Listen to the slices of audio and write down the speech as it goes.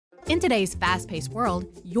In today's fast-paced world,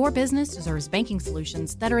 your business deserves banking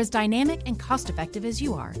solutions that are as dynamic and cost-effective as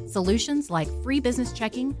you are. Solutions like free business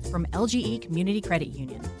checking from LGE Community Credit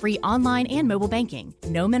Union, free online and mobile banking,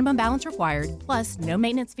 no minimum balance required, plus no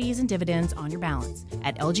maintenance fees and dividends on your balance.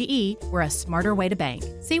 At LGE, we're a smarter way to bank.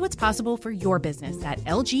 See what's possible for your business at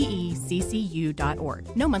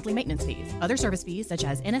lgeccu.org. No monthly maintenance fees. Other service fees such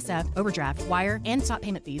as NSF, overdraft, wire, and stop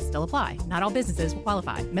payment fees still apply. Not all businesses will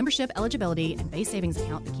qualify. Membership eligibility and base savings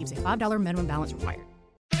account that keeps a $5 minimum balance required.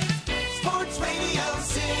 Sports Radio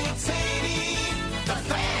 680, The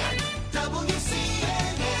Fan,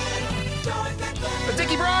 WCNN, The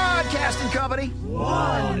Dickey Broadcasting Company.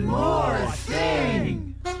 One more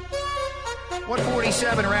thing.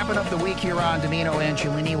 147, wrapping up the week here on Domino and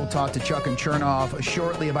Cellini. We'll talk to Chuck and Chernoff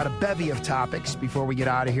shortly about a bevy of topics. Before we get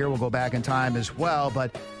out of here, we'll go back in time as well.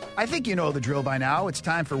 But I think you know the drill by now. It's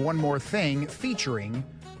time for One More Thing featuring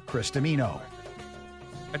Chris Domino.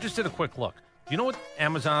 I just did a quick look. Do you know what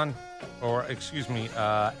Apple,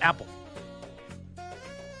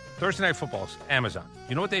 Thursday Night Football is Amazon. Do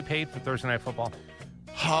you know what they paid for Thursday Night Football?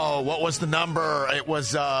 Oh, what was the number? It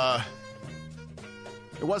was, it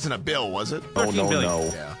wasn't a bill, was it? $13 billion. No.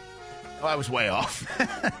 Yeah. Oh, I was way off.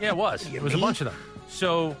 Yeah, it was. It was a bunch of them.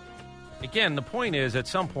 So, again, the point is, at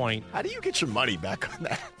some point... How do you get your money back on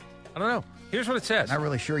that? I don't know. Here's what it says. Not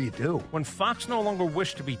really sure you do. When Fox no longer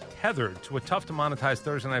wished to be tethered to a tough-to-monetize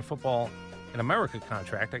Thursday Night Football in America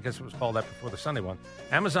contract, I guess it was called that before the Sunday one,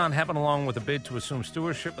 Amazon happened along with a bid to assume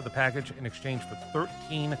stewardship of the package in exchange for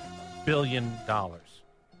 $13 billion.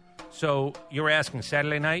 So you're asking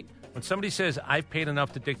Saturday night, when somebody says, I've paid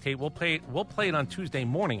enough to dictate, we'll play it on Tuesday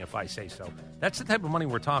morning if I say so. That's the type of money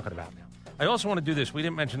we're talking about now. I also want to do this. We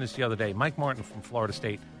didn't mention this the other day. Mike Martin from Florida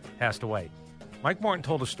State passed away. Mike Martin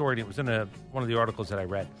told a story, and it was in one of the articles that I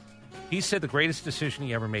read. He said the greatest decision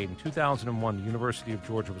he ever made in 2001, the University of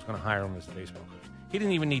Georgia was going to hire him as the baseball coach. He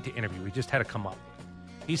didn't even need to interview. He just had to come up.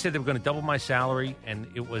 He said they were going to double my salary, and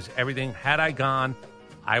it was everything. Had I gone,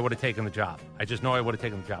 I would have taken the job. I just know I would have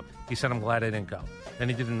taken the job. He said, I'm glad I didn't go. Then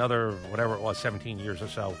he did another, whatever it was, 17 years or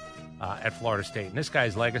so at Florida State. And this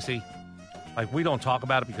guy's legacy, like, we don't talk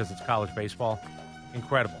about it because it's college baseball.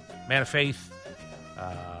 Incredible. Man of faith.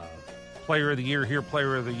 Player of the year here,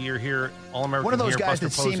 player of the year here, All-American One of those here, guys Buster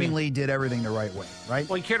that Posey. seemingly did everything the right way, right?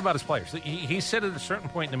 Well, he cared about his players. He said at a certain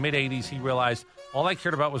point in the mid-'80s, he realized all I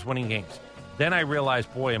cared about was winning games. Then I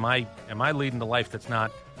realized, boy, am I leading the life that's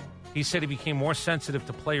not. He said he became more sensitive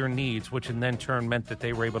to player needs, which in then turn meant that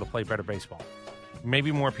they were able to play better baseball.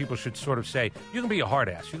 Maybe more people should sort of say, you can be a hard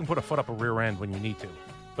ass. You can put a foot up a rear end when you need to.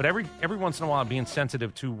 But every once in a while, being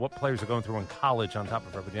sensitive to what players are going through in college on top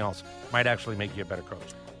of everything else might actually make you a better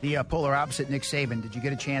coach. The polar opposite, Nick Saban. Did you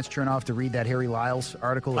get a chance, Chernoff, to read that Harry Lyles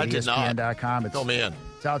article at I did not. ESPN.com? Fill me in.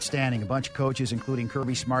 It's outstanding. A bunch of coaches, including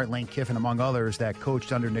Kirby Smart, Lane Kiffin, among others, that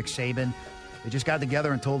coached under Nick Saban. They just got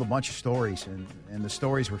together and told a bunch of stories, and the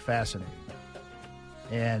stories were fascinating.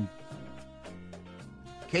 And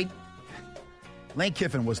Lane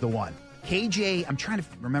Kiffin was the one. KJ, I'm trying to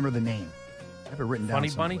remember the name. I have it written down Funny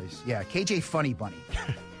someplace. Bunny? Yeah, KJ Funny Bunny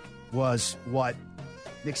was what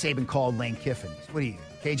Nick Saban called Lane Kiffin. What are you,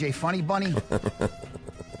 KJ Funny Bunny? And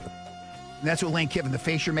that's what Lane Kiffin, the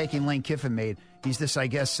face you're making, Lane Kiffin made. He's this, I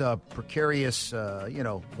guess, precarious,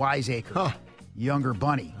 wiseacre, younger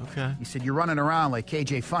bunny. Okay. He said, you're running around like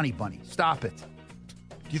KJ Funny Bunny. Stop it. Do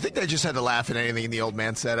you think they just had to laugh at anything the old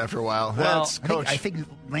man said after a while? Well, I think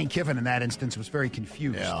Lane Kiffin in that instance was very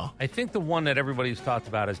confused. Yeah. I think the one that everybody's talked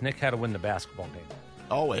about is Nick had to win the basketball game.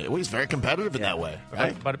 Oh, he's very competitive in that way,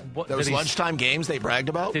 right? But those lunchtime games they bragged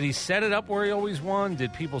about? Did he set it up where he always won?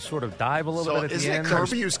 Did people sort of dive a little bit at the end? So isn't it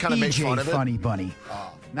Kirby who's kind of made fun of it? Funny Bunny.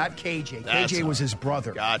 Not KJ. KJ was his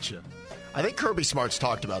brother. Gotcha. I think Kirby Smart's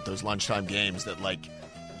talked about those lunchtime games that, like,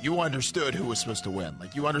 you understood who was supposed to win.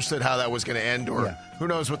 Like, you understood how that was going to end, or who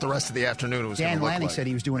knows what the rest of the afternoon was going to Dan look Lanning like. said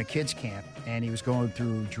he was doing a kids camp, and he was going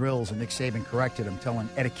through drills, and Nick Saban corrected him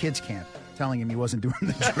at a kids camp, telling him he wasn't doing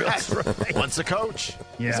the drills right. Once a coach,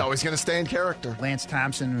 he's always going to stay in character. Lance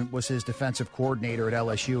Thompson was his defensive coordinator at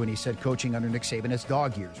LSU, and he said coaching under Nick Saban is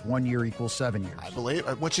dog years. 1 year equals 7 years. I believe,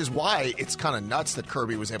 which is why it's kind of nuts that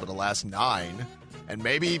Kirby was able to last 9. And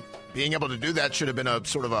maybe being able to do that should have been a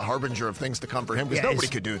sort of a harbinger of things to come for him, because nobody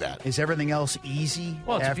could do that. Is everything else easy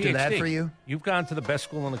after that for you? You've gone to the best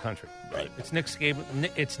school in the country. Right. It's Nick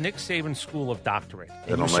Saban's school of doctorate.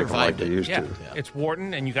 They don't make them like they used to. Yeah. It's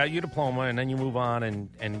Wharton, and you got your diploma, and then you move on, and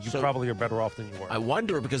you probably are better off than you were. I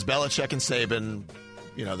wonder, because Belichick and Saban,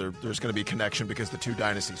 there's going to be a connection because the two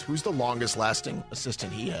dynasties. Who's the longest-lasting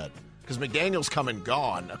assistant he had? Because McDaniel's come and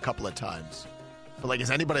gone a couple of times. But, like,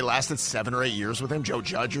 has anybody lasted 7 or 8 years with him? Joe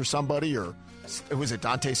Judge or somebody? Or was it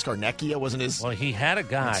Dante Scarnecchia? Wasn't his... Well, he had a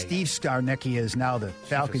guy. And Steve Scarnecchia is now the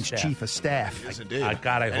Falcons' chief of staff. Yes, indeed.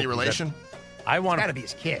 Any relation? I want It's got to be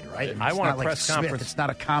his kid, right? I want a press conference. Smith. It's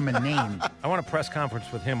not a common name. I want a press conference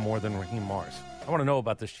with him more than Raheem Morris. I want to know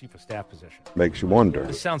about this chief of staff position. Makes you wonder.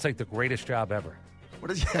 This sounds like the greatest job ever.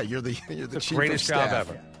 What is? Yeah, you're the chief greatest of staff.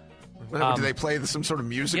 job ever. Do they play some sort of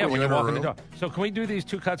music? Yeah, when you enter walk a in the room? door. So can we do these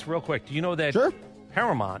 2 cuts real quick? Do you know that Sure.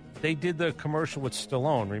 Paramount, they did the commercial with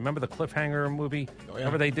Stallone. Remember the Cliffhanger movie? Oh, yeah.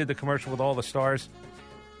 Remember they did the commercial with all the stars?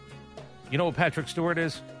 You know who Patrick Stewart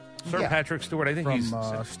is? Sir Yeah. Patrick Stewart. I think From he's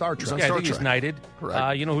Star Trek. Yeah, I Star think he's Trek. knighted.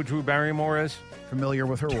 Correct. You know who Drew Barrymore is? Familiar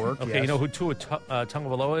with her work. Okay, yes. you know who Tua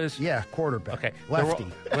Tagovailoa is? Yeah, quarterback. Okay, Lefty.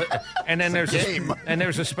 And then there's game.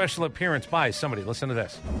 there's a special appearance by somebody. Listen to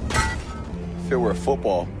this. If it were a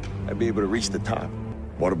football, I'd be able to reach the top.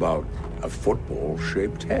 What about a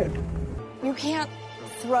football-shaped head? You can't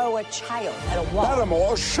throw a child at a wall.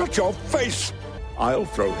 Lattimore, shut your face! I'll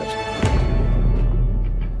throw him.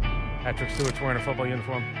 Patrick Stewart's wearing a football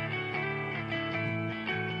uniform.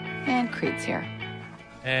 And Creed's here.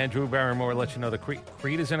 And Drew Barrymore lets you know that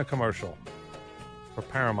Creed is in a commercial for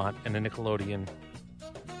Paramount and the Nickelodeon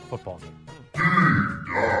football game.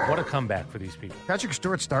 What a comeback for these people. Patrick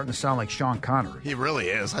Stewart's starting to sound like Sean Connery. He really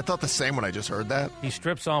is. I thought the same when I just heard that. He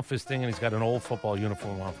strips off his thing and he's got an old football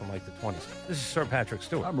uniform on from like the 20s. This is Sir Patrick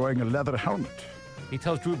Stewart. I'm wearing a leather helmet He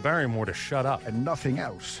tells Drew Barrymore to shut up. and nothing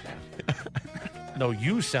else. No,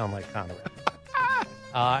 you sound like Connery.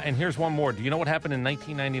 And here's one more. Do you know what happened in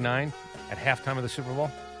 1999 at halftime of the Super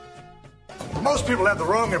Bowl? Most people have the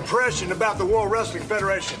wrong impression about the World Wrestling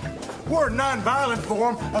Federation. We're a non-violent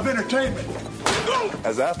form of entertainment.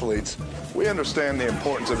 As athletes, we understand the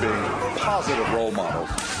importance of being positive role models.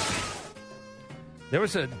 There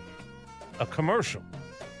was a commercial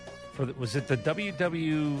for was it the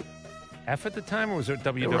WWF at the time or was it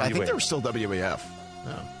WWE? I think they were still WAF.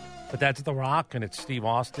 Yeah. But that's The Rock and it's Steve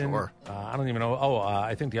Austin. Sure. I don't even know.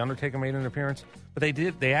 I think The Undertaker made an appearance. But they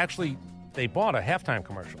bought a halftime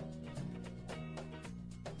commercial.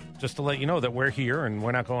 Just to let you know that we're here and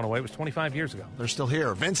we're not going away. It was 25 years ago. They're still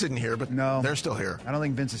here. Vince isn't here, but No. they're still here. I don't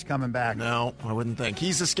think Vince is coming back. No, I wouldn't think.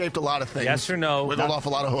 He's escaped a lot of things. Yes or no? Wiggled off a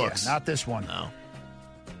lot of Yeah, hooks. not this one. No.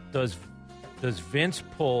 Does Vince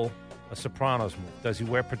pull a Sopranos move? Does he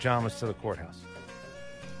wear pajamas to the courthouse?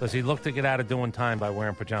 Does he look to get out of doing time by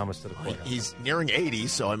wearing pajamas to the courthouse? He's nearing 80,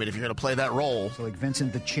 so, I mean, if you're going to play that role. So like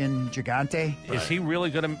Vincent the Chin Gigante. Is he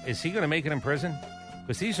really going to make it in prison?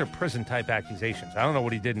 Because these are prison-type accusations. I don't know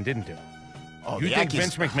what he did and didn't do. Oh, You the think accus-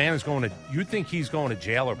 Vince McMahon is going to? You think he's going to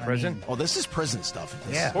jail or prison? Oh, this is prison stuff.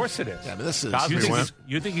 This- Yeah. Of course it is. Yeah, but this is. Cosby You think, went.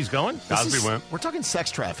 you think he's going? this Cosby is- went. We're talking sex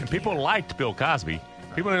trafficking. People liked Bill Cosby.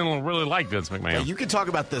 People didn't really like Vince McMahon. Yeah, you can talk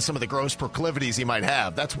about some of the gross proclivities he might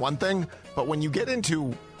have. That's one thing. But when you get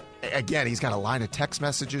into, again, he's got a line of text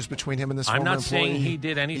messages between him and this I'm former not employee. saying he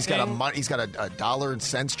did He's got anything. he's got a dollar and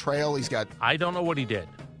cents trail. He's got I don't know what he did.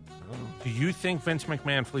 Do you think Vince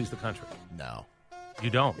McMahon flees the country? no. You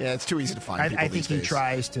don't. Yeah, it's too easy to find. people I think these he days.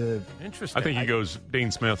 tries to. Interesting. I think he goes Dean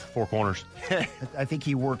Smith, four corners, I think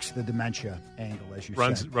he works the dementia angle, as you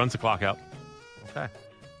runs said. the clock out. Okay.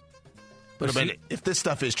 But I mean, if this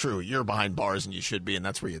stuff is true, you're behind bars and you should be, and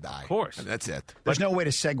that's where you die. Of course. And that's it. There's no way to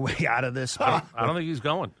segue out of this. But, I don't think he's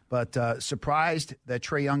going. but surprised that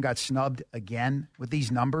Trae Young got snubbed again with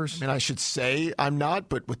these numbers. I mean, I should say I'm not,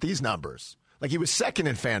 but with these numbers, like he was second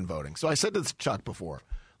in fan voting. So I said to Chuck before,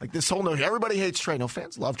 like this whole notion, everybody hates Trae. No,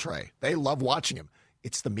 fans love Trae. They love watching him.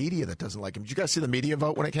 It's the media that doesn't like him. Did you guys see the media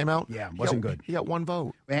vote when it came out? Yeah, wasn't good. He got one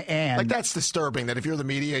vote. And Like that's disturbing. That if you're the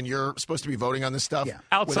media and you're supposed to be voting on this stuff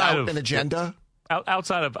Outside without of an agenda.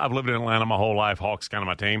 Outside of, I've lived in Atlanta my whole life. Hawks kind of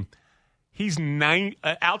my team. He's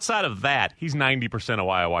outside of that, he's 90% of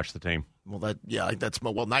why I watch the team. Well, that's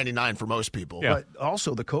 99 for most people. Yeah. But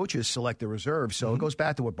also the coaches select the reserve, so it goes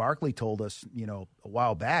back to what Barkley told us, a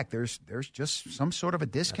while back. There's just some sort of a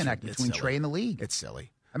disconnect It's between silly. Trae and the league. It's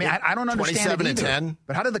silly. I mean, I don't understand 27 it and either. 10.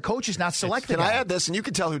 But how did the coaches not select the Can I guy? add this? And you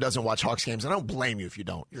can tell who doesn't watch Hawks games. I don't blame you if you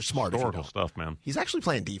don't. You're smart if you Historical don't. stuff, man. He's actually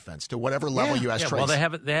playing defense to whatever level you ask Yeah, Trace. well, they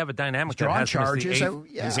have a dynamic. He's drawing that has him as charges.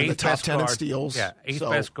 The He's in the eighth top best 10 in guard. steals. Yeah, eighth So-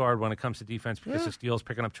 best guard when it comes to defense because of steals,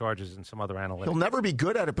 picking up charges, and some other analytics. He'll never be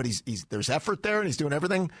good at it, but he's there's effort there, and he's doing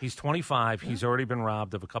everything. He's 25. He's already been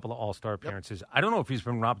robbed of a couple of All-Star appearances. I don't know if he's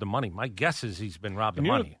been robbed of money. My guess is he's been robbed of And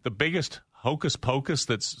you know, money. the biggest hocus pocus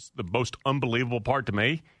that's the most unbelievable part to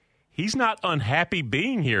me, he's not unhappy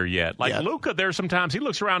being here yet. Like Luka, there's sometimes he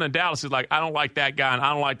looks around in Dallas, he's like, I don't like that guy, and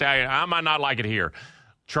I don't like that guy. I might not like it here.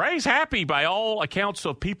 Trey's happy by all accounts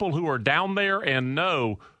of people who are down there and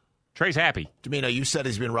know Trey's happy. Domino, you said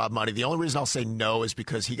he's been robbed money. The only reason I'll say no is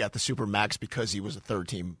because he got the super max because he was a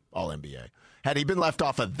third-team All-NBA. Had he been left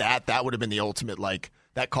off of that, that would have been the ultimate,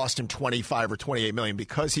 that cost him $25 or $28 million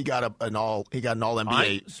because he got an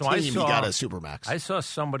All-NBA team. He got a super max. I saw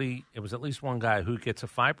somebody, it was at least one guy, who gets a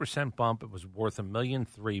 5% bump. It was worth $1.3 million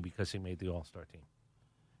because he made the All-Star team.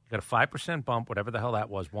 Got a 5% bump, whatever the hell that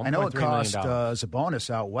was. $1.3 million. I know it cost Sabonis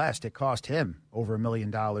out west. It cost him over $1 million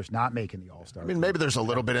not making the All-Star. I mean, maybe there's a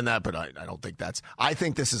little bit in that, but I don't think that's. I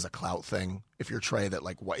think this is a clout thing. If you're Trey, that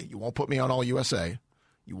you won't put me on All USA,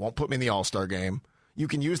 you won't put me in the All-Star game. You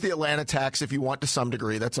can use the Atlanta tax if you want to some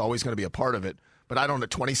degree. That's always going to be a part of it. But I don't know.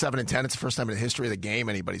 27-10. It's the first time in the history of the game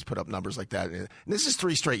anybody's put up numbers like that. And this is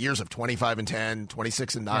 3 straight years of 25-10,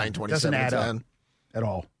 26-9, 27-10. Doesn't add up at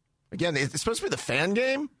all. Again, it's supposed to be the fan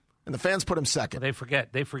game. And the fans put him second. Well,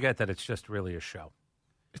 they forget that it's just really a show.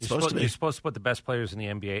 It's supposed to be. You're supposed to put the best players in the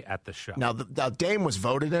NBA at the show. Now, Dame was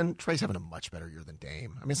voted in. Trey's having a much better year than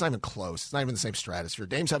Dame. I mean, it's not even close. It's not even the same stratosphere.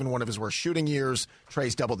 Dame's having one of his worst shooting years.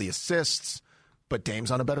 Trey's doubled the assists. But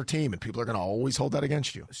Dame's on a better team, and people are going to always hold that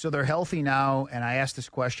against you. So they're healthy now, and I asked this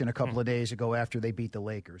question a couple of days ago after they beat the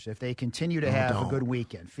Lakers. If they continue to have a good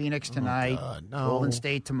weekend, Phoenix tonight, Golden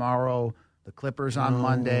State tomorrow, the Clippers on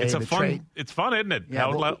Monday. It's It's fun, isn't it? Yeah,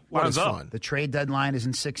 What is fun? The trade deadline is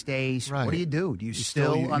in 6 days. Right. What do you do? Do you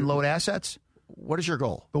still unload assets? What is your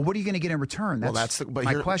goal? But what are you going to get in return? That's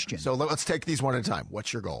my question. So let's take these one at a time.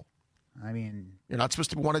 What's your goal? I mean, you're not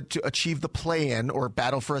supposed to want to achieve the play-in or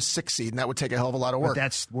battle for a 6 seed, and that would take a hell of a lot of work. But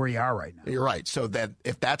that's where you are right now. You're right. So that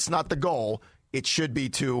if that's not the goal, it should be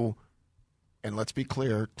to. And let's be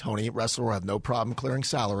clear, Tony Wrestler will have no problem clearing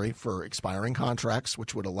salary for expiring contracts,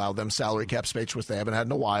 which would allow them salary cap space, which they haven't had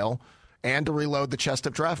in a while, and to reload the chest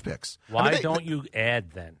of draft picks. Why don't you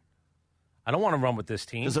add then? I don't want to run with this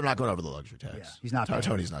team. Because they're not going over the luxury tax. Yeah, he's not.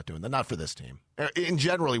 Tony's not doing that. Not for this team. In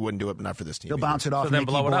general, he wouldn't do it, but not for this team. He'll bounce it off Nicky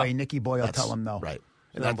Boy. Nicky Boy will tell him no. Right.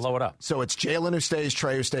 And then blow it up. So it's Jalen who stays,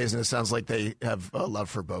 Trey who stays, and it sounds like they have a love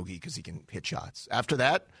for Bogey because he can hit shots. After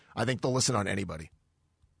that, I think they'll listen on anybody.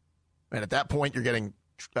 And at that point, you're getting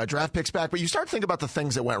draft picks back, but you start thinking about the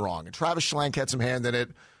things that went wrong. And Travis Schlenk had some hand in it.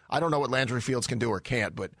 I don't know what Landry Fields can do or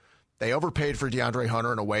can't, but they overpaid for DeAndre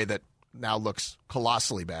Hunter in a way that now looks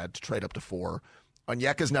colossally bad to trade up to 4.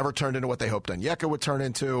 Onyeka's never turned into what they hoped Onyeka would turn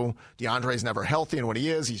into. DeAndre's never healthy, and when he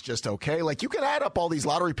is, he's just okay. You can add up all these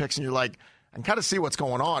lottery picks, and you're like, and kind of see what's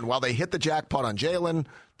going on. While they hit the jackpot on Jalen,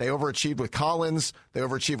 they overachieved with Collins, they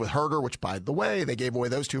overachieved with Herter, which, by the way, they gave away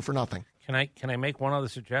those 2 for nothing. Can I make one other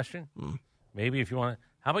suggestion? Maybe if you want to,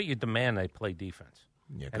 how about you demand they play defense?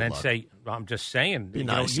 Yeah, and then luck. say, I'm just saying. Be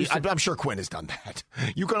nice. I'm sure Quinn has done that.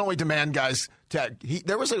 You can only demand guys to.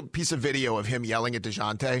 There was a piece of video of him yelling at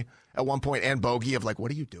DeJounte at one point and Bogey of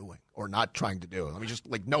what are you doing? Or not trying to do. I mean, just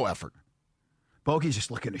no effort. Bogey's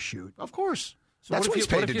just looking to shoot. Of course. So that's what he's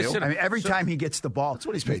paid to do. I mean, every time he gets the ball, that's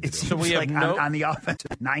what he's paid to do. So we have on the offense,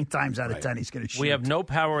 9 times out of 10 he's going to shoot. We have no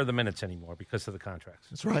power of the minutes anymore because of the contracts.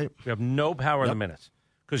 That's right. We have no power of the minutes.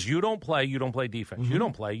 Because you don't play defense. You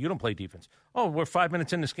don't play defense. Oh, we're 5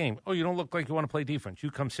 minutes in this game. Oh, you don't look like you want to play defense. You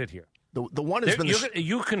come sit here. The one has been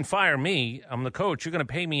you can fire me. I'm the coach. You're going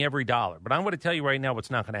to pay me every dollar. But I'm going to tell you right now what's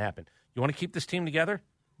not going to happen. You want to keep this team together?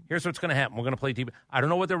 Here's what's going to happen. We're going to play defense. I don't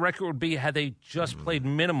know what their record would be had they just played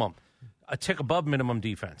minimum, a tick above minimum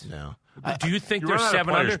defense. No. Do you think they're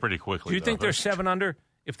 7 under? Pretty quickly, Do you think they're 7 under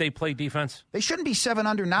if they play defense? They shouldn't be 7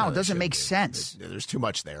 under now. No, it doesn't make sense. There's too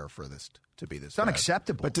much there for this to be this. It's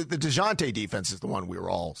unacceptable. But the DeJounte defense is the one we were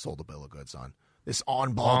all sold a bill of goods on. This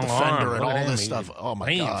on-ball defender and all this stuff. Oh,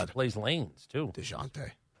 my God. He plays lanes, too.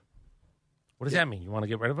 DeJounte. What does that mean? You want to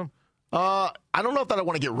get rid of him? I don't know if that I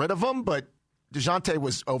want to get rid of him, but DeJounte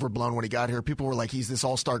was overblown when he got here. People were like, he's this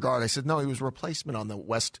all-star guard. I said, no, he was a replacement on the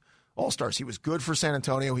West All-Stars. He was good for San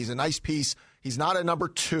Antonio. He's a nice piece. He's not a number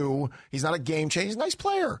 2. He's not a game changer. He's a nice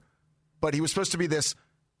player. But he was supposed to be this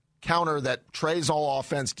counter that Trey's all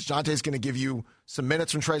offense. DeJounte's going to give you some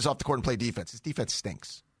minutes when Trey's off the court and play defense. His defense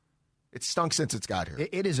stinks. It's stunk since it's got here.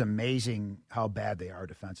 It is amazing how bad they are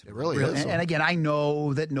defensively. It really is. And again, I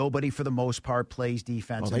know that nobody, for the most part, plays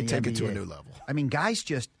defense. Well, they take NBA. it to a new level. I mean, guys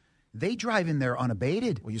they drive in there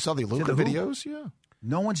unabated. Well, you saw the Luka videos? Yeah.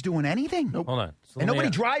 No one's doing anything. Nope. Hold on. And nobody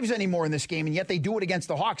drives anymore in this game, and yet they do it against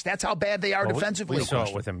the Hawks. That's how bad they are defensively. We saw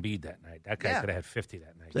it with Embiid that night. That guy could have had 50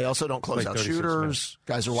 that night. They also don't close out shooters. Minutes.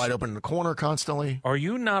 Guys are wide open in the corner constantly. Are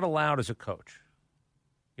you not allowed as a coach?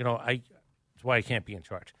 That's why I can't be in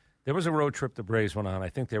charge. There was a road trip the Braves went on. I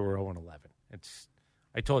think they were 0-11.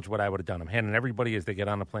 I told you what I would have done. I'm handing everybody as they get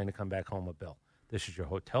on the plane to come back home a bill. This is your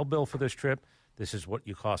hotel bill for this trip. This is what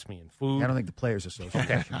you cost me in food. I don't think the Players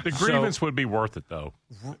Association. The grievance would be worth it, though.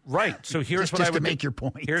 Right. So here's just what I would to make do. your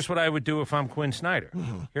point. Here's what I would do if I'm Quinn Snyder.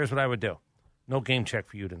 Here's what I would do. No game check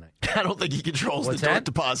for you tonight. I don't think he controls What's the direct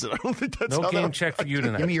that? deposit. I don't think that's No how game that check for you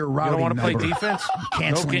tonight. Give me your You routing don't want to play number. defense? I'm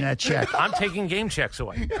canceling that check. I'm taking game checks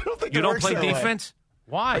away. I don't think You it don't works play that way. defense?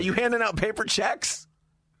 Why? Are you handing out paper checks?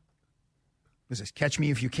 Is this catch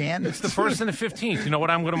me if you can? It's the 1st and the 15th. You know what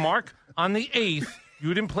I'm going to mark? On the 8th,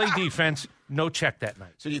 you didn't play defense. No check that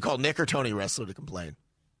night. So you call Nick or Tony Wrestler to complain?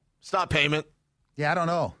 Stop payment. Yeah, I don't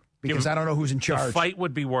know. Because I don't know who's in charge. The fight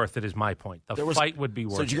would be worth it, is my point. The fight would be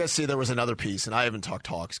worth it. So did you guys see there was another piece, and I haven't talked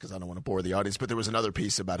talks because I don't want to bore the audience, but there was another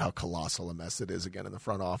piece about how colossal a mess it is again in the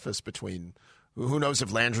front office between who knows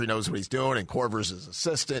if Landry knows what he's doing and Corver's his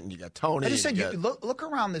assistant, and you got Tony. I just said, look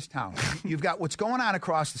around this town. You've got what's going on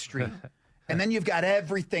across the street, and then you've got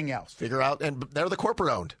everything else. Figure out, and they're the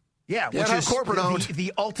corporate owned. Yeah, which is corporate owned.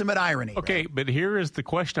 The ultimate irony. Okay, but here is the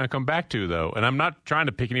question I come back to, though, and I'm not trying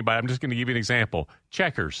to pick anybody. I'm just going to give you an example.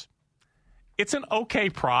 Checkers. It's an okay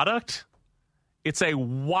product. It's a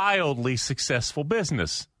wildly successful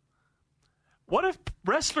business. What if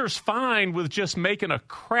wrestlers fine with just making a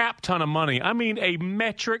crap ton of money? I mean, a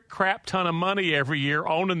metric crap ton of money every year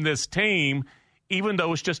owning this team, even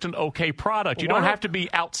though it's just an okay product. You don't have to be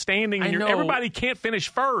outstanding. Everybody can't finish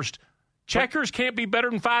first. Checkers can't be better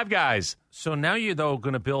than Five Guys. So now you're, though,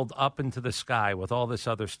 going to build up into the sky with all this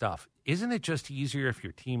other stuff. Isn't it just easier if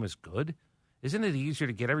your team is good? Isn't it easier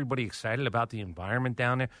to get everybody excited about the environment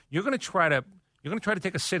down there? You're going to try to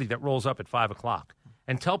take a city that rolls up at 5 o'clock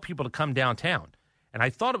and tell people to come downtown. And I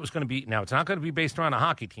thought it was going to be, now it's not going to be based around a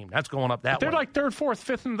hockey team. That's going up that way. They're like 3rd, 4th,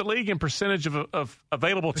 5th in the league in percentage of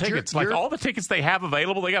available tickets. Like all the tickets they have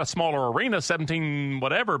available, they got a smaller arena, 17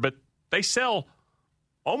 whatever, but they sell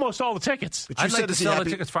almost all the tickets. But I'd like to sell the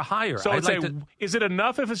tickets for higher. So is it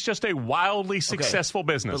enough if it's just a wildly successful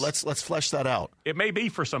business? But let's flesh that out. It may be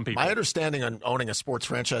for some people. My understanding on owning a sports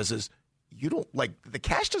franchise is you don't the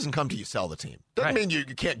cash doesn't come till you sell the team. Doesn't mean you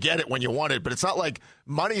can't get it when you want it, but it's not like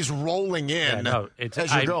money's rolling in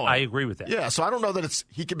as you're going. I agree with that. Yeah, so I don't know that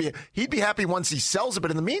he'd be happy once he sells it,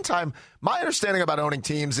 but in the meantime, my understanding about owning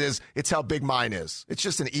teams is it's how big mine is. It's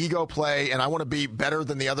just an ego play, and I want to be better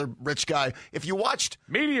than the other rich guy. If you watched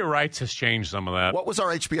media rights has changed some of that. What was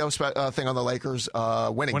our HBO thing on the Lakers?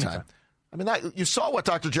 Winning time. I mean, you saw what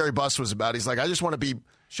Dr. Jerry Buss was about. He's like, I just want to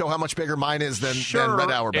show how much bigger mine is than Red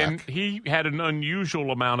Auerbach. And he had an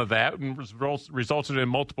unusual amount of that and resulted in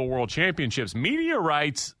multiple world championships. Media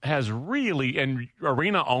rights has really, and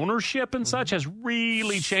arena ownership and such, has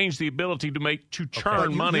really changed the ability to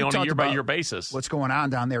churn money on a year-by-year basis. What's going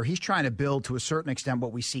on down there? He's trying to build, to a certain extent,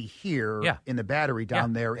 what we see here in the Battery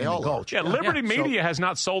down there in the Gulch. Yeah, Liberty Media has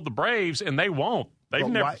not sold the Braves, and they won't.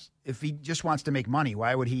 If he just wants to make money,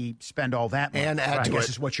 why would he spend all that money? And add to it.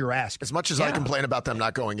 Is what you're asking. As much as I complain about them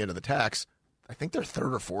not going into the tax, I think they're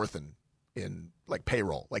 3rd or 4th in like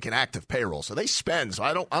payroll, like in active payroll. So they spend. So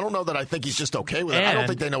I don't know that I think he's just okay with it. I don't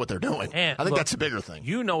think they know what they're doing. I think that's a bigger thing.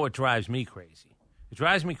 You know what drives me crazy? It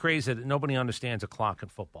drives me crazy that nobody understands a clock in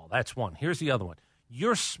football. That's one. Here's the other one.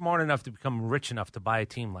 You're smart enough to become rich enough to buy a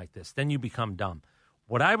team like this. Then you become dumb.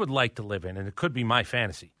 What I would like to live in, and it could be my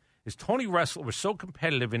fantasy, is Tony Wrestler was so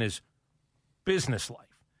competitive in his business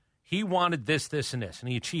life. He wanted this, this, and this, and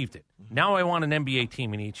he achieved it. Now I want an NBA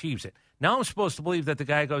team, and he achieves it. Now I'm supposed to believe that the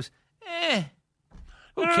guy goes,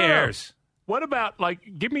 who cares? What about,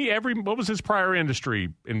 give me what was his prior industry?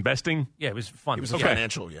 Investing? Yeah, it was fun. He was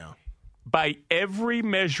financial, By every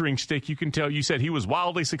measuring stick you can tell, you said he was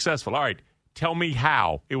wildly successful. All right, tell me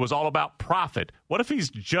how. It was all about profit. What if he's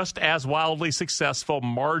just as wildly successful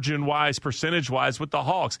margin-wise, percentage-wise with the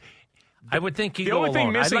Hawks? I would think he'd go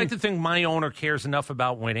alone. I'd like to think my owner cares enough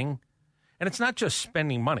about winning. And it's not just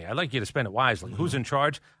spending money. I'd like you to spend it wisely. Who's in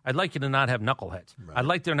charge? I'd like you to not have knuckleheads. Right. I'd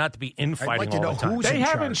like there not to be infighting all the time. They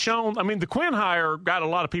haven't shown, the Quinn hire got a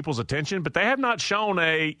lot of people's attention, but they have not shown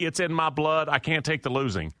it's in my blood, I can't take the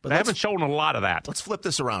losing. But they haven't shown a lot of that. Let's flip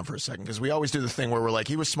this around for a second, because we always do the thing where we're like,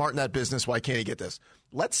 he was smart in that business, why can't he get this?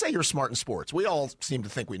 Let's say you're smart in sports. We all seem to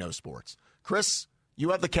think we know sports. Chris, you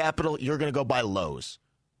have the capital, you're going to go buy Lowe's.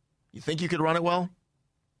 You think you could run it well?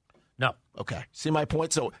 No. Okay. See my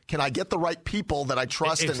point? So can I get the right people that I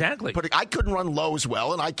trust? Exactly. I couldn't run Lowe's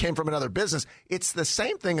well, and I came from another business. It's the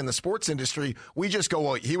same thing in the sports industry. We just go,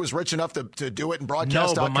 well, he was rich enough to do it and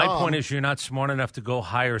broadcast.com. No, but my point is you're not smart enough to go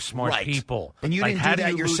hire smart people. And you didn't do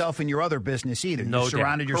that yourself in your other business either. No, you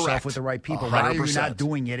surrounded yourself with the right people. Why are you not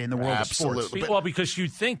doing it in the world of sports? Well, because you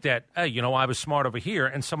think that, I was smart over here,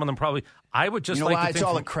 and some of them probably, I would just it's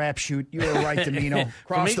all a crapshoot. You were right, Domino.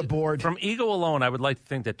 Across the board. From ego alone, I would like to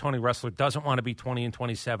think that Tony Wrestler doesn't want to be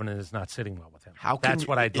 20-27 and is not sitting well with him. That's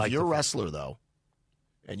what I'd like. If you're to a think. wrestler, though,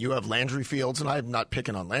 and you have Landry Fields, and I'm not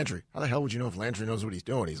picking on Landry. How the hell would you know if Landry knows what he's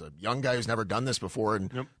doing? He's a young guy who's never done this before,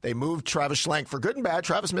 and they moved Travis Schlenk for good and bad.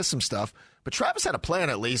 Travis missed some stuff, but Travis had a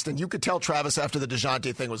plan at least, and you could tell Travis after the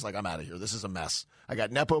DeJounte thing was like, I'm out of here. This is a mess. I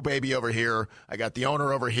got Nepo Baby over here. I got the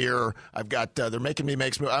owner over here. I've got they're making me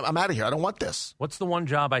make moves. I'm out of here. I don't want this. What's the one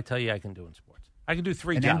job I tell you I can do in sports? I can do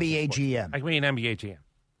 3 An jobs. NBA GM. I can be an NBA GM.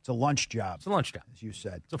 It's a lunch job. It's a lunch job. As you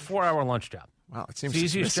said. It's a 4-hour lunch job. Wow, it seems it's the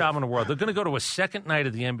easiest dismissive. job in the world. They're going to go to a second night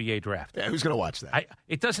of the NBA draft. Yeah, who's going to watch that?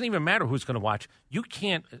 It doesn't even matter who's going to watch. You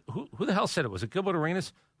can't. Who the hell said it? Was it Gilbert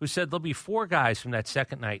Arenas who said there'll be 4 guys from that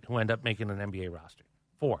second night who end up making an NBA roster?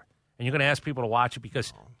 4. And you're going to ask people to watch it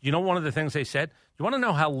because you know one of the things they said? You want to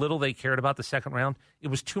know how little they cared about the second round? It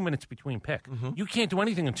was 2 minutes between pick. You can't do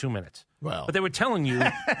anything in 2 minutes. Well, but they were telling you.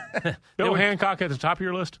 Bill Hancock at the top of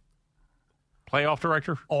your list? Playoff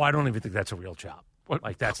director? Oh, I don't even think that's a real job. What?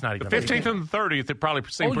 Like, that's not even The 15th and the 30th, it probably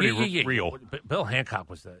seemed pretty real. But Bill Hancock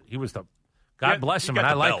was God bless him, and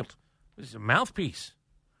I like him. He was a mouthpiece.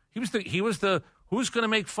 He was the who's going to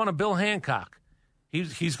make fun of Bill Hancock?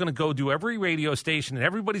 He's going to go do every radio station, and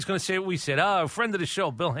everybody's going to say what we said. Oh, a friend of the show,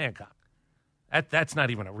 Bill Hancock. That's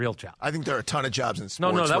not even a real job. I think there are a ton of jobs in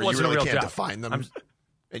sports that where wasn't you a really real can't job. define them,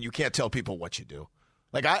 and you can't tell people what you do.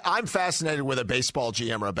 Like, I'm fascinated with a baseball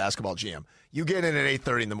GM or a basketball GM. You get in at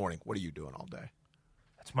 8:30 in the morning. What are you doing all day?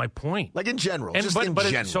 That's my point. Like in general, in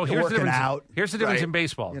general. So here's the difference. Out, here's the difference right? in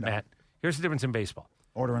baseball, Matt. Here's the difference in baseball.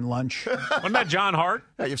 Ordering lunch. Wasn't that John Hart?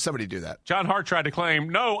 Yeah, you have somebody do that. John Hart tried to claim,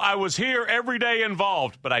 no, I was here every day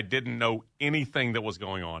involved, but I didn't know anything that was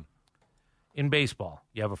going on. In baseball,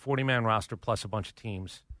 you have a 40-man roster plus a bunch of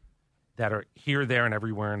teams that are here, there, and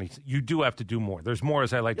everywhere, and you do have to do more. There's more,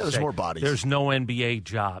 as I like to say. There's more bodies. There's no NBA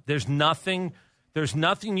job. There's nothing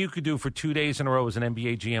you could do for 2 days in a row as an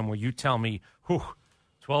NBA GM where you tell me,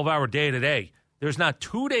 12-hour day today. There's not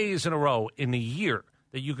 2 days in a row in the year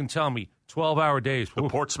that you can tell me 12-hour days. The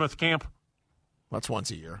Portsmouth camp? That's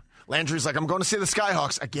once a year. Landry's like, I'm going to see the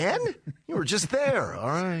Skyhawks. Again? You were just there. All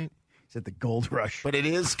right. He's at the Gold Rush. But it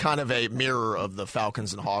is kind of a mirror of the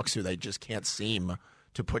Falcons and Hawks, who they just can't seem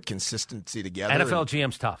to put consistency together. NFL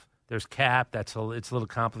GM's tough. There's cap. It's a little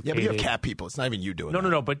complicated. Yeah, but you have cap people. It's not even you doing that.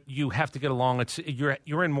 No. But you have to get along.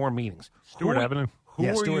 You're in more meetings. Stewart Avenue?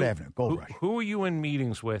 Stewart Avenue, Gold Rush. Who are you in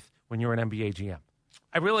meetings with when you're an NBA GM?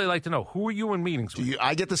 I'd really like to know. Who are you in meetings with?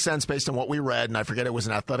 I get the sense, based on what we read, and I forget it was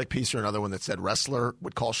an athletic piece or another one that said wrestler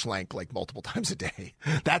would call Schlenk like multiple times a day.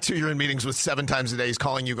 That's who you're in meetings with 7 times a day. He's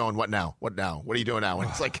calling you going, what now? What now? What are you doing now? And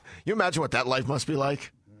it's like, you imagine what that life must be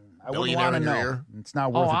like? I wouldn't want to know. It's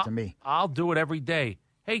not worth it to me. I'll do it every day.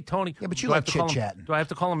 Hey, Tony. Yeah, but you like chit-chatting. Do I have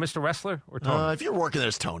to call him Mr. Wrestler or Tony? If you're working,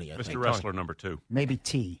 there's Tony. Mr. Wrestler number 2. Maybe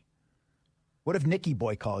T. What if Nicky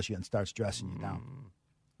Boy calls you and starts dressing you down?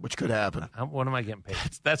 Which could happen. What am I getting paid?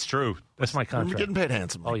 That's true. That's my contract. You're getting paid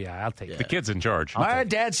handsomely. Oh, yeah, I'll take it. The kid's in charge. My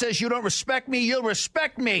dad says you don't respect me, you'll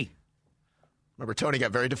respect me. Remember, Tony got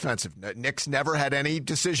very defensive. Nick's never had any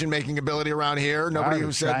decision-making ability around here. Nobody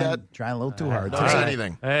who said that. Trying a little too hard. Don't say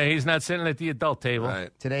anything. Hey, he's not sitting at the adult table. Right.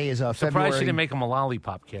 Today is Surprised February. you didn't make him a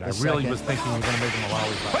lollipop kid. I really was thinking you were going to make him a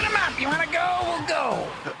lollipop. Put him up. You want to go? We'll go.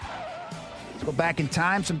 Let's go back in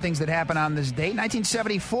time. Some things that happened on this date.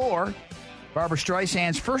 1974, Barbra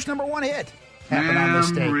Streisand's first #1 hit happened on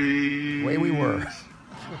this date. The way we were.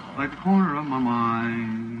 Like the corner of my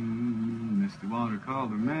mind, misty watercolor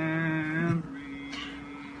memories,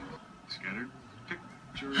 scattered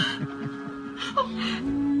pictures.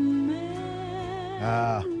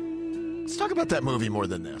 Let's talk about that movie more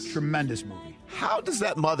than this. Tremendous movie. How does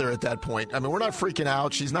that mother at that point? I mean, we're not freaking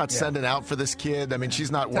out. She's not sending out for this kid. I mean, she's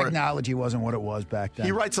not worried. Technology wasn't what it was back then.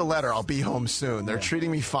 He writes a letter, I'll be home soon. They're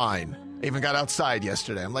treating me fine. I even got outside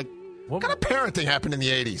yesterday. I'm like, what kind of parenting happened in the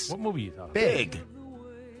 80s? What movie are you talking about? Big.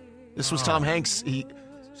 This was Tom Hanks.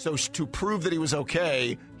 So to prove that he was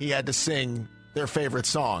okay, he had to sing their favorite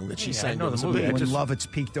song that she sang. I know the movie. When Lovitz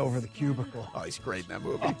peeked over the cubicle. Oh, he's great in that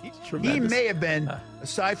movie. He's He tremendous. may have been,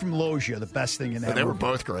 aside from Logia, the best thing in that They were movie.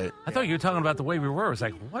 both great. I thought you were talking about The Way We Were. I was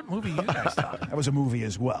like, what movie are you guys talking? That was a movie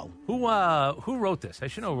as well. Who wrote this? I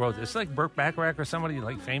should know who wrote this. It's like Burt Bacharach or somebody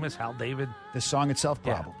like famous, Hal David. The song itself,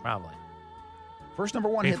 probably. Yeah, probably. First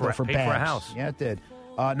 #1 Paid hit for- though for paid for a Babs. house. Yeah, it did.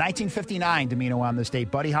 1959, Domino on this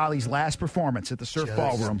date. Buddy Holly's last performance at the Surf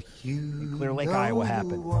Ballroom in Clear Lake, Iowa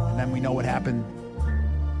happened. And then we know what happened.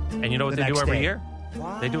 And you know what The they do next every day. year?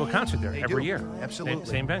 They do a concert there They every do. year. Absolutely.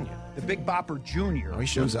 Same venue. The Big Bopper Jr. Oh, he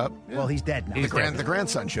shows up. Well, he's dead now. The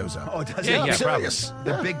grandson shows up. Oh, does Yeah, he? yeah, I'm serious.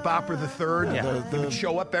 The Big Bopper the Third. Yeah. He would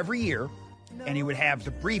show up every year. and he would have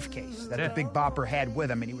the briefcase that the Big Bopper had with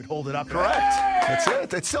him, and he would hold it up. Correct. That's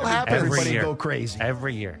it. It still happens. Everybody go crazy.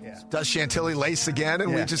 Every year. Yeah. Does Chantilly lace again,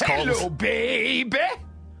 and we just call Hello, baby.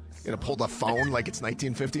 Gonna pull the phone like it's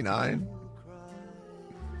 1959.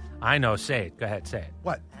 I know. Say it. Go ahead. Say it.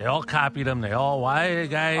 What? They all copied him. They all. Why the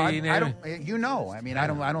guy? I don't. You know. I mean, I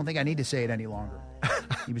don't think I need to say it any longer.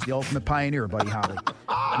 He was the ultimate pioneer, Buddy Holly.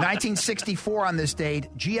 1964 on this date,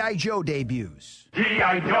 G.I. Joe debuts.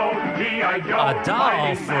 G.I. Joe, G.I. Joe. A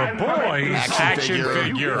doll for boys. Action figure.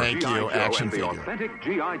 Thank G.I. you. Joe Action and the figure. authentic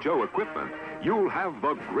G.I. Joe equipment, you'll have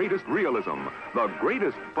the greatest realism, the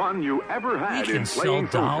greatest fun you ever had We in can sell playing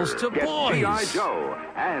dolls soldier. to Get boys. G.I. Joe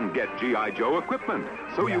and get G.I. Joe equipment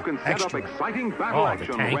so you can set extra. up exciting battle Oh, the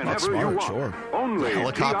action tank. whenever That's you smart, want. sure. Only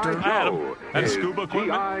Helicopter. G.I. Joe And is scuba equipment.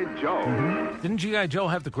 G.I. Joe. Didn't G.I. Joe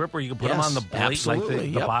have the grip where you could put him Yes, on the blade, absolutely. like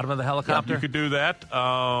the Yep. bottom of the helicopter? You could do that.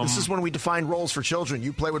 This is when we define roles for children.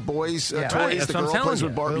 You play with boys' Yeah. toys. Right, that's The what I'm girl telling plays you.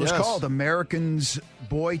 with Barbie. It was Yes. called American's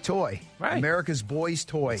Boy Toy. Right. America's Boy's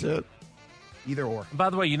Toy. That's it. Either or. By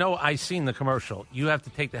the way, you know, I seen the commercial. You have to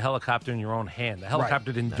take the helicopter in your own hand. The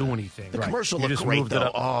helicopter didn't do anything. The commercial You looked just great, moved it though.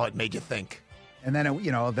 up. Oh, it made you think. And then,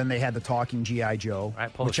 then they had the talking G.I. Joe,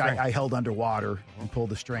 Right, pull the which string. I held underwater and pulled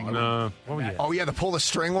the string. What were you? Oh, yeah, the pull the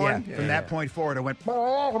string one? From that point forward, I went.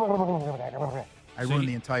 I ruined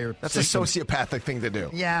the entire. That's system. a sociopathic thing to do.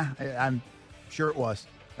 Yeah, I'm sure it was.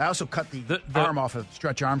 I also cut the arm off of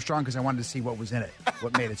Stretch Armstrong because I wanted to see what was in it,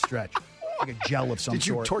 what made it stretch, like a gel of some Did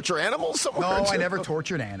you sort. torture animals somewhere? No, I never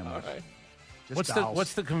tortured animals. Just dolls.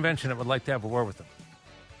 What's the convention that would like to have a war with them?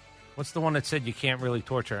 What's the one that said you can't really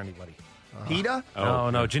torture anybody? PETA?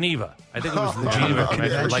 No, Geneva. I think it was the Geneva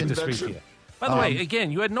convention. Would like to speak to Convention. you. By the way,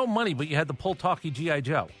 again, you had no money, but you had the pull talkie G.I.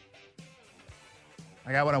 Joe.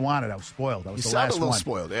 I got what I wanted. I was spoiled. I was You the sound last a little one.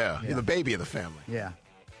 spoiled, yeah. You're the baby of the family. Yeah.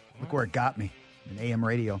 Look where it got me. In AM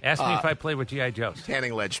radio. Ask me if I play with G.I. Joes.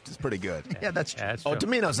 Tanning ledge is pretty good. Yeah, that's true. Yeah, that's Oh, true.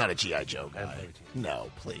 Domino's not a G.I. Joe I'd guy. play with No,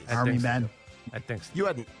 please. I Army think so. men. I think so. You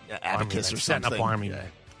had an abacus or Setting something. up army men.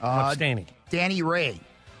 I'm abstaining. Danny Ray.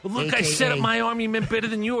 Well, look, I AKA set up my army men better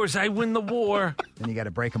than yours. I win the war. Then you got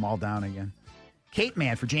to break them all down again. Cape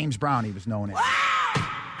Man for James Brown, he was known as.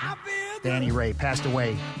 Danny Ray passed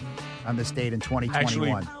away on this date in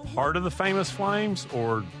 2021. Actually, part of the Famous Flames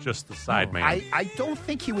or just the side man? I don't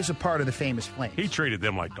think he was a part of the Famous Flames. He treated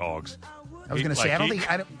them like dogs. I was going to say,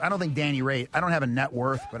 I don't think Danny Ray. I don't have a net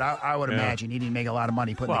worth, but I would Yeah. imagine he didn't make a lot of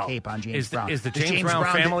money putting the cape on James Brown. Is the James Brown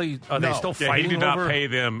family? Are they still Yeah, fighting he did not over? pay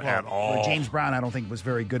them at all. James Brown, I don't think was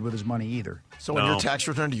very good with his money either. So on your tax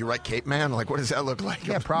return, do you write Cape Man? Like, what does that look like?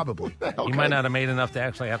 Yeah, probably. He might not have made enough to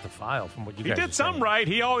actually have to file from what you He guys. did something right.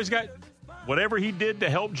 He always got whatever he did to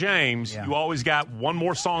help James. Yeah. You always got one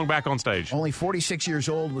more song back on stage. Only 46 years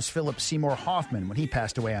old was Philip Seymour Hoffman when he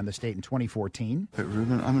passed away on this date in 2014. But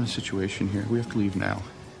Ruben, I'm in a situation here. We have to leave now.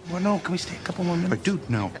 Well, no, can we stay a couple more minutes? But dude,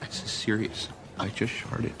 no. This is serious. I just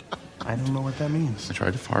sharted. I don't know what that means. I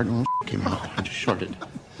tried to fart and a little came out. I just sharted. All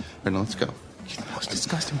right, now let's go. He's the most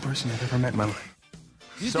disgusting person I've ever met in my life.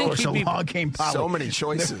 So long game Polly. So many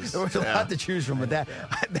choices. There was a lot to choose from. But that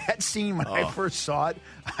scene, when I first saw it,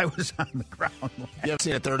 I was on the ground. You ever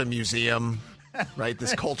seen it? They're at a museum, right?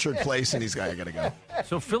 This cultured place, and he's got to go.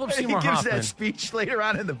 So Philip He Seymour gives Hoffman. that speech later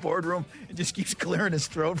on in the boardroom and just keeps clearing his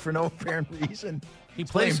throat for no apparent reason. He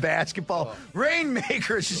He's playing plays- basketball.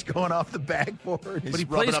 Rainmaker is just going off the backboard. But he rubbing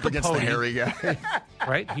plays up against the Capote. hairy guy.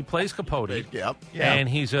 Right? He plays Capote. Yep. Yeah. And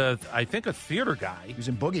he's I think a theater guy. He was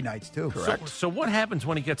in Boogie Nights, too. Correct. So what happens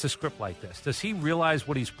when he gets a script like this? Does he realize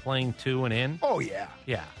what he's playing to and in? Oh, yeah.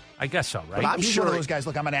 Yeah, I guess so, right? But I'm He's sure one of those guys,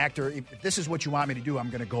 look, I'm an actor. If this is what you want me to do, I'm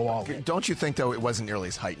going to go all in. Don't you think, though, it wasn't nearly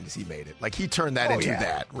as heightened as he made it? Like, he turned that Oh, into yeah.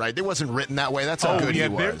 that, right? It wasn't written that way. That's how good he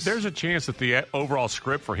was. There's a chance that the overall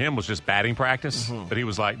script for him was just batting practice. But he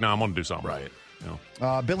was like, no, I'm going to do something. Right. You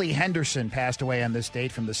know? Billy Henderson passed away on this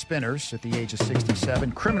date from the Spinners at the age of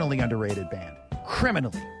 67. Criminally underrated band.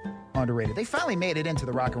 Criminally underrated. They finally made it into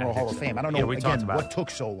the Rock and Roll Hall of Fame. I don't know, Yeah, we talked again, about what it. took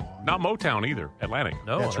so long. Not Motown either. Atlantic.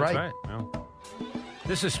 No, That's right. No.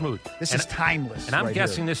 This is smooth. This And- is timeless. And I'm right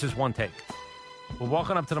guessing here. this is one take. We're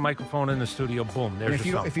walking up to the microphone in the studio. Boom, And there's if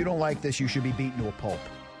your song. if you don't like this, you should be beaten to a pulp.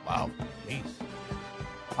 Wow. Jeez.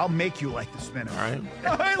 I'll make you like the Spinners. All right.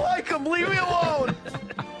 I like them. Leave me alone.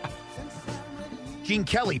 Gene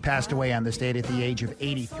Kelly passed away on this date at the age of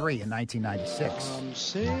 83 in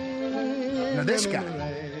 1996. Now, this guy.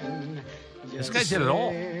 This guy did it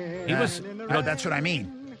all. He was. No, that's what I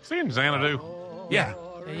mean. Seeing Xanadu. Yeah.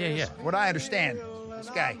 Yeah. What I understand, this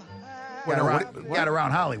guy got, no, around, what- got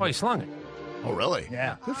around Oh, Hollywood. he slung it. Oh, really?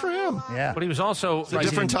 Yeah. Good for him. Yeah. But he was also. It's a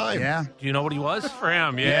different time. Yeah. Do you know what he was? For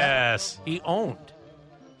him, yes. He owned.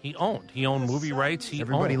 he owned. He owned movie rights.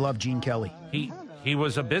 Everybody loved Gene Kelly. He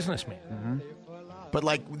was a businessman. Mm-hmm. But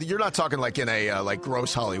like, you're not talking like in a like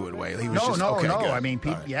gross Hollywood way. He was No. Good. I mean,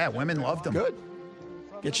 women loved him. Good.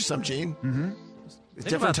 Get you some, Gene. Mm-hmm. It's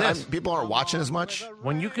different times. People aren't watching as much.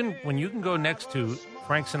 When you can go next to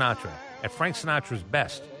Frank Sinatra at Frank Sinatra's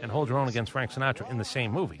best and hold your own against Frank Sinatra in the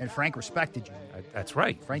same movie. And Frank respected you. That's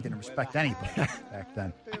right. Frank didn't respect anybody back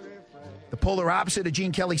then. The polar opposite of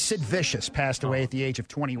Gene Kelly, Sid Vicious, passed away at the age of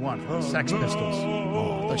 21 from the Sex Pistols.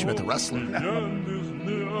 Oh, I thought you meant the wrestler.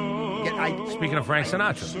 Speaking of Frank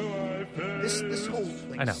Sinatra. This whole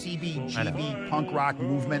CBGB punk rock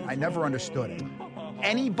movement, I never understood it.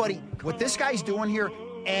 What this guy's doing here,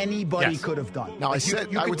 anybody could have done. Now,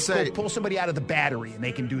 like I would say pull somebody out of the battery and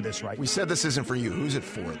they can do this right. We said this isn't for you. Who's it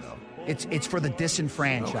for, though? It's for the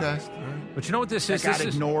disenfranchised. Okay. But you know what this is? That got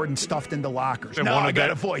ignored and stuffed into lockers. They I got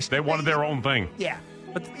a voice. They wanted their own thing. Yeah,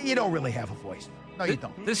 but you don't really have a voice. No, you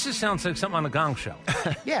don't. This just sounds like something on the Gong Show.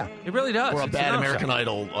 Yeah, it really does. Or a It's bad an American show.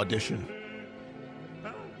 Idol audition.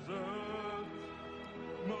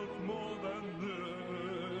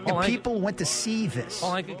 And people went to see this.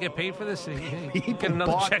 I could get paid for this. People Get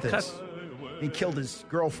another bought check this. cut. He killed his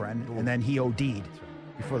girlfriend, and then he OD'd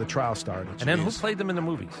before the trial started. And then who played them in the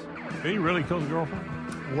movies? Did he really kill his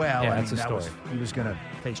girlfriend? Well, Yeah, I mean, that's a story. he was going to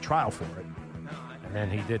face trial for it. And then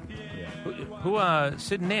he didn't. Yeah. Who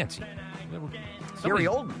Sid and Nancy? Gary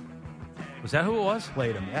Oldman Was that who it was?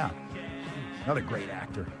 played him, yeah. Another great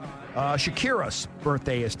actor. Shakira's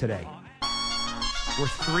birthday is today.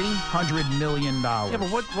 Worth $300 million. Yeah, but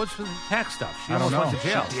what's with the tax stuff? She I don't almost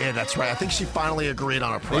know. went to jail. Yeah, that's right. I think she finally agreed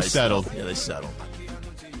on a price. They settled. Yeah, they settled.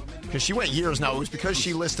 Because she went years now. It was because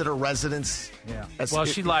she listed her residence. Yeah. Well,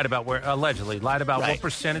 she lied about allegedly lied about Right. what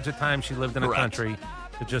percentage of time she lived in a Correct. country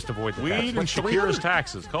to just avoid the Weed tax. and But Shakira's 300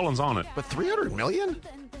 taxes. Colin's on it. But $300 million?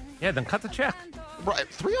 Yeah, then cut the check. Right,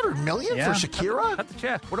 $300 million Yeah. for Shakira? Cut the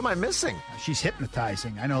check. What am I missing? She's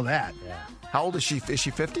hypnotizing. I know that. Yeah. How old is she? Is she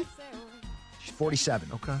 50? She's 47.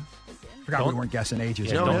 Okay. Forgot we weren't guessing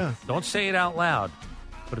ages. Yeah, don't say it out loud.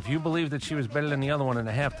 But if you believe that she was better than the other one in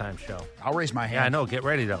the halftime show, I'll raise my hand. yeah, I know. Get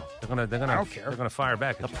ready though. They're gonna I don't care. They're gonna fire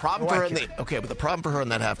back. The At you. problem Oh, for I her care. but the problem for her in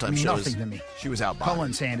that halftime show Nothing is to me. she was outbodied.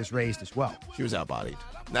 Cullen's hand is raised as well. She was outbodied.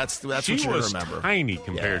 That's She what you're was going to remember. tiny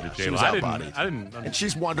compared to She J-Lo. was I outbodied. didn't. And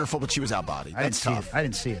she's wonderful, but she was outbodied. I didn't That's see tough. it. I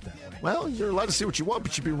didn't see it that way. Well, you're allowed to see what you want,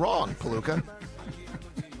 but you'd be wrong, Palooka.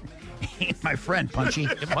 Ain't my friend, Punchy.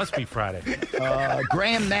 It must be Friday.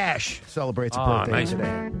 Graham Nash celebrates a Oh, birthday nice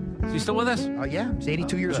today. Is he still with us? Yeah, he's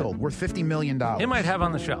 82 years good. old. Worth $50 million. He might have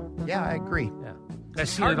on the show. Yeah, I agree. Yeah, I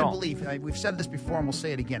It's see hard it to all. believe. We've said this before, and we'll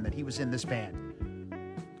say it again, that he was in this band.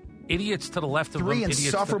 Idiots to the left of Three him. idiots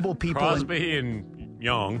insufferable people. Crosby and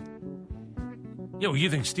Young. Yo, you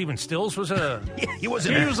think Steven Stills was a? He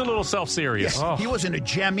wasn't. He was a little self-serious. Yeah, He wasn't a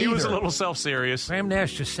gem He either. was a little self-serious. Graham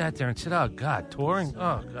Nash just sat there and said, "Oh God, touring.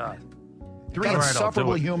 Oh God." Three All right, I'll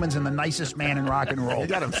insufferable do it. humans and the nicest man in rock and roll. You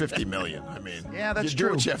got him $50 million. I mean, Yeah, that's you true.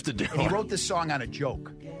 do what you have to do. And he wrote this song on a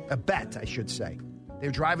joke, a bet, I should say. They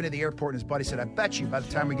were driving to the airport, and his buddy said, "I bet you by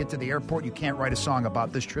the time we get to the airport, you can't write a song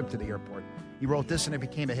about this trip to the airport." He wrote this, and it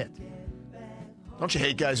became a hit. Don't you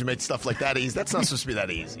hate guys who make stuff like that easy? That's not supposed to be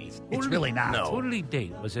that easy. It's really not. No. Who did he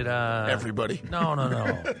date? Was it Everybody. No.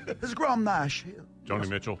 This is Graham Nash. Joni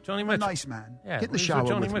Mitchell. Joni A Mitchell. nice man. Yeah, Get in the he was shower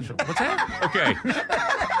with Joni with me. Mitchell. What's that? Okay.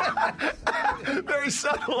 Very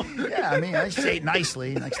subtle. Yeah, I mean, I say it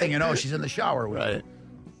nicely. Next thing you know, she's in the shower with Right.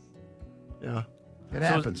 Yeah. me. It So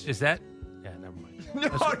happens. is that? Yeah, never mind.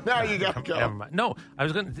 No, now you got to go. Never mind. No, I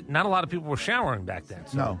was going. Not a lot of people were showering back then.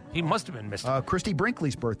 So No. he must have been missed. Christy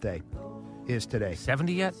Brinkley's birthday is today.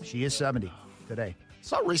 70 yet? She is 70 today.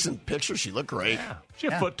 Saw a recent picture. She looked great. Yeah. She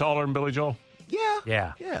a foot taller than Billy Joel. Yeah.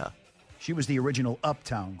 Yeah. Yeah. She was the original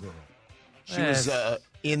Uptown girl. She was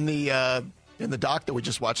in the doc that we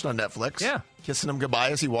just watched on Netflix. Yeah. Kissing him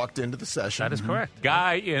goodbye as he walked into the session. That is correct.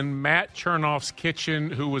 Guy in Matt Chernoff's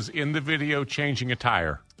kitchen who was in the video changing a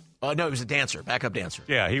tire. Oh, no, he was a dancer, backup dancer.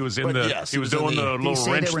 Yeah, he was in But the. yes, he was in doing the Did he little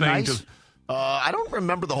say wrench they were thing. nice? I don't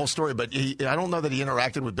remember the whole story, but I don't know that he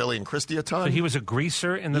interacted with Billy and Christy a ton. So he was a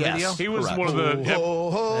greaser in the Yes. video? He was Correct. one of the. maybe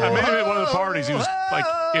at one of the parties. He was like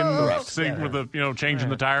in sync with the changing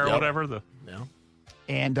the tire or Yep. whatever. The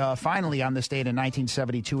And finally, on this date in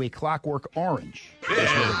 1972, A Clockwork Orange.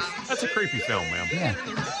 that's a creepy film, man. Yeah.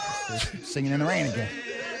 Singing in the rain again.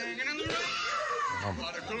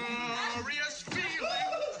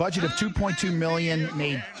 Budget of $2.2 million,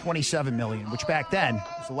 made $27 million, which back then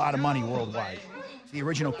was a lot of money worldwide. It's the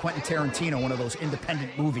original Quentin Tarantino, one of those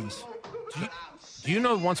independent movies. Do you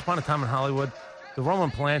know Once Upon a Time in Hollywood, the Roman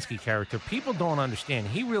Polanski character, people don't understand.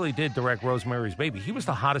 He really did direct Rosemary's Baby. He was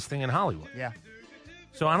the hottest thing in Hollywood. Yeah.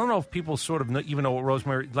 So I don't know if people sort of even know what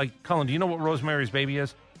Rosemary, like, Cullen, do you know what Rosemary's Baby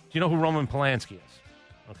is? Do you know who Roman Polanski is?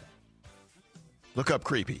 Okay. Look up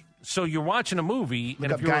creepy. So you're watching a movie.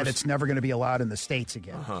 Look up a guy that's never going to be allowed in the States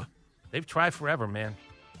again. They've tried forever, man.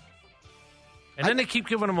 And then they keep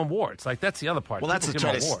giving them awards. Like, that's the other part. Well, People that's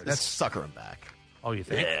give a them awards. That's sucker him back. Oh, you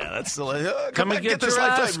think? Yeah, that's the come back, and get this your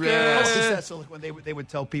lifetime. Oscar. Yeah. So when they would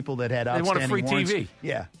tell people that had They want a free outstanding warrants. TV.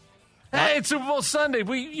 Yeah. Hey, it's Super Bowl Sunday.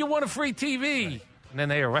 You want a free TV. Right. And then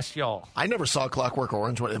they arrest y'all. I never saw Clockwork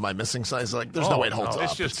Orange. Am I missing something? Like, there's no way it holds up.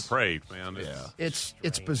 It's just depraved, man. It's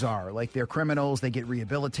bizarre. Like, they're criminals. They get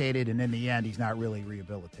rehabilitated, and in the end, he's not really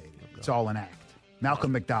rehabilitated. It's all an act.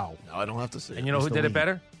 Malcolm McDowell. No, I don't have to see. And you know who did it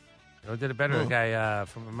better? You know who did it better? The guy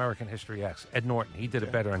from American History X, Ed Norton. He did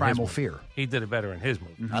it better in Primal his Fear. movie. He did it better in his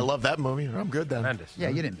movie. I love that movie. I'm good then. Tremendous. Yeah,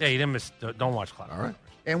 you didn't. Yeah, you didn't miss. Don't watch Clock. All right.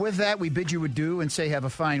 And with that, we bid you adieu and say have a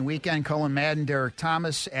fine weekend. Cullen Madden, Derek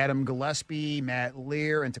Thomas, Adam Gillespie, Matt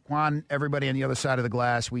Lear, and Taquan, everybody on the other side of the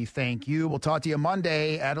glass, we thank you. We'll talk to you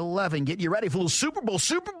Monday at 11. Get you ready for a little Super Bowl.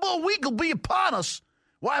 Super Bowl week will be upon us.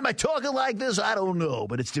 Why am I talking like this? I don't know.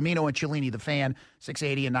 But it's Domino and Cellini, the Fan,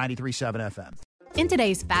 680 and 93.7 FM. In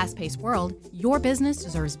today's fast-paced world, your business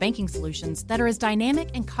deserves banking solutions that are as dynamic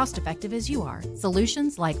and cost-effective as you are.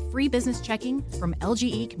 Solutions like free business checking from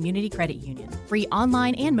LGE Community Credit Union, free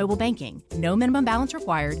online and mobile banking, no minimum balance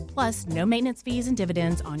required, plus no maintenance fees and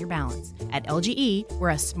dividends on your balance. At LGE, we're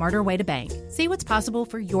a smarter way to bank. See what's possible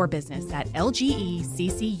for your business at lgeccu.org.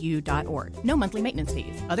 No monthly maintenance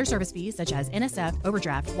fees. Other service fees such as NSF,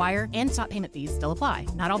 overdraft, wire, and stop payment fees still apply.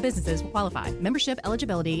 Not all businesses will qualify. Membership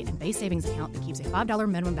eligibility and base savings account that keeps a $5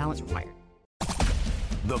 minimum balance required.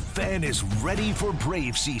 The Fan is ready for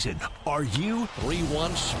Brave season. Are you?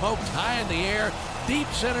 3-1 smoked high in the air, deep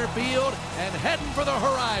center field, and heading for the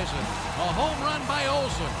horizon. A home run by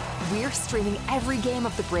Olsen. We're streaming every game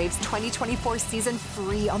of the Braves 2024 season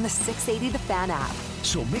free on the 680 The Fan app.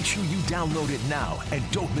 So make sure you download it now and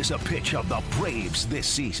don't miss a pitch of the Braves this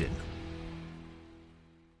season.